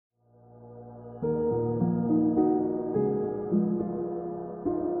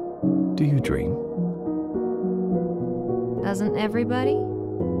Do you dream? Doesn't everybody?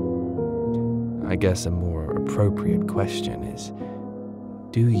 I guess a more appropriate question is,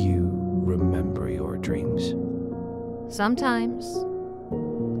 do you remember your dreams? Sometimes.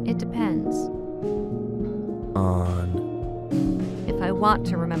 It depends. On... If I want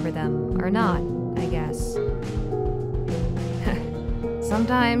to remember them or not, I guess.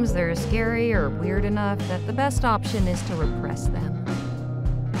 Sometimes they're scary or weird enough that the best option is to repress them.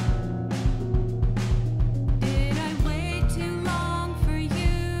 Did I wait too long for you?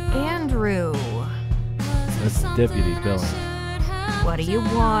 Andrew. That's Deputy Billings. What do you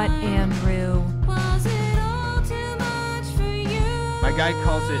want, Andrew? Was it all too much for you? My guy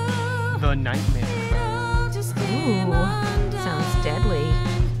calls it the nightmare. Ooh, sounds deadly.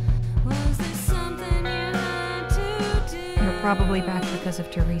 Was this something you had to do? You're probably back because of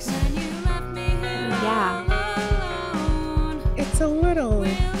Teresa. Yeah. It's a little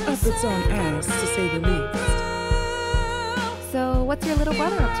up its own ass, to say the least. So, what's your little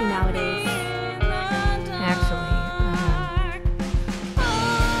brother up to nowadays? Actually,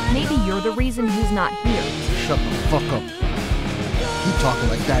 maybe you're the reason he's not here. Shut the fuck up. You talking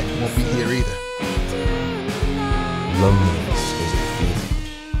like that, you won't be here either. Loneliness is a feeling.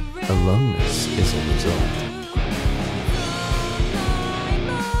 Aloneness is a result.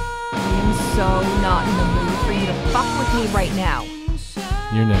 I am so not in the mood for you to fuck with me right now.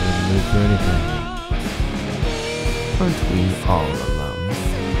 You're never in the mood for anything. Aren't we all alone?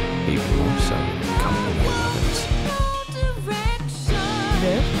 Even more so in the company of others.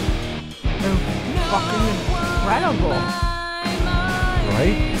 This is fucking incredible.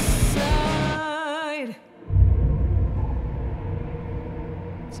 Right?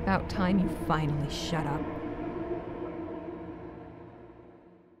 It's about time you finally shut up.